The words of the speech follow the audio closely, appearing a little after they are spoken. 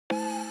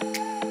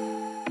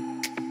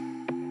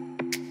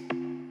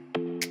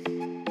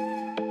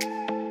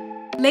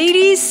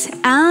Ladies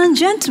and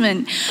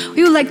gentlemen,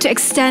 we would like to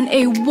extend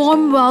a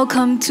warm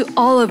welcome to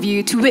all of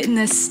you to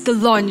witness the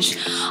launch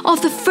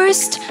of the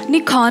first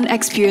Nikon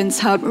Experience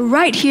Hub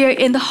right here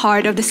in the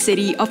heart of the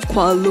city of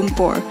Kuala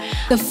Lumpur.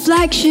 The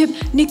flagship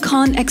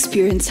Nikon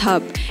Experience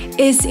Hub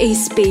is a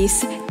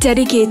space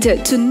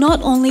dedicated to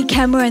not only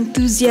camera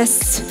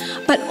enthusiasts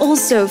but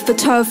also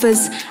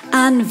photographers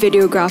and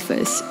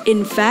videographers.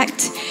 In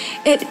fact,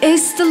 it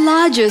is the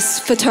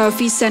largest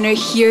photography center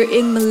here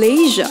in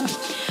Malaysia.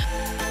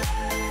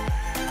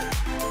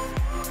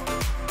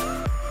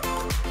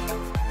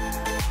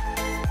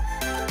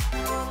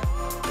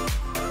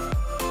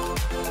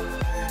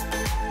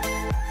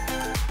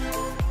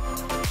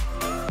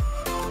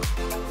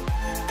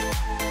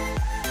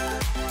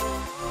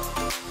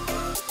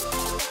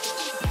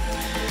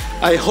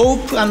 I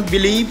hope and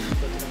believe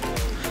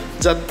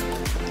that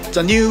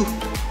the new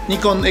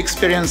Nikon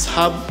Experience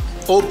Hub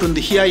opened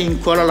here in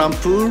Kuala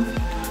Lumpur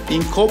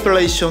in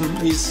cooperation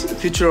with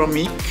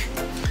Futuromic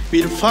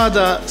will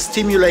further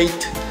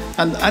stimulate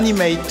and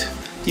animate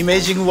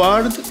imaging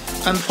world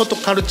and photo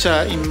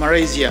culture in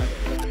Malaysia.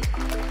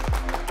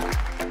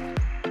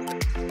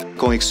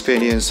 Nikon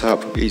Experience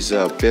Hub is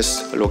the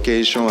best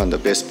location and the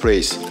best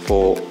place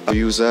for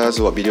users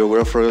or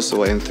videographers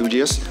or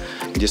enthusiasts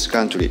in this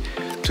country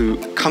to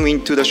come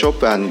into the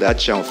shop and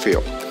touch and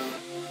feel.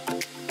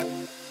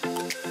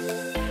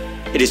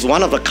 It is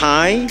one of a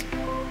kind,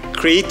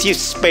 creative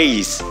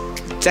space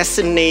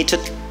designated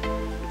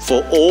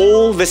for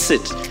all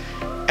visit,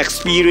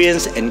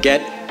 experience and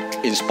get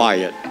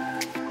inspired.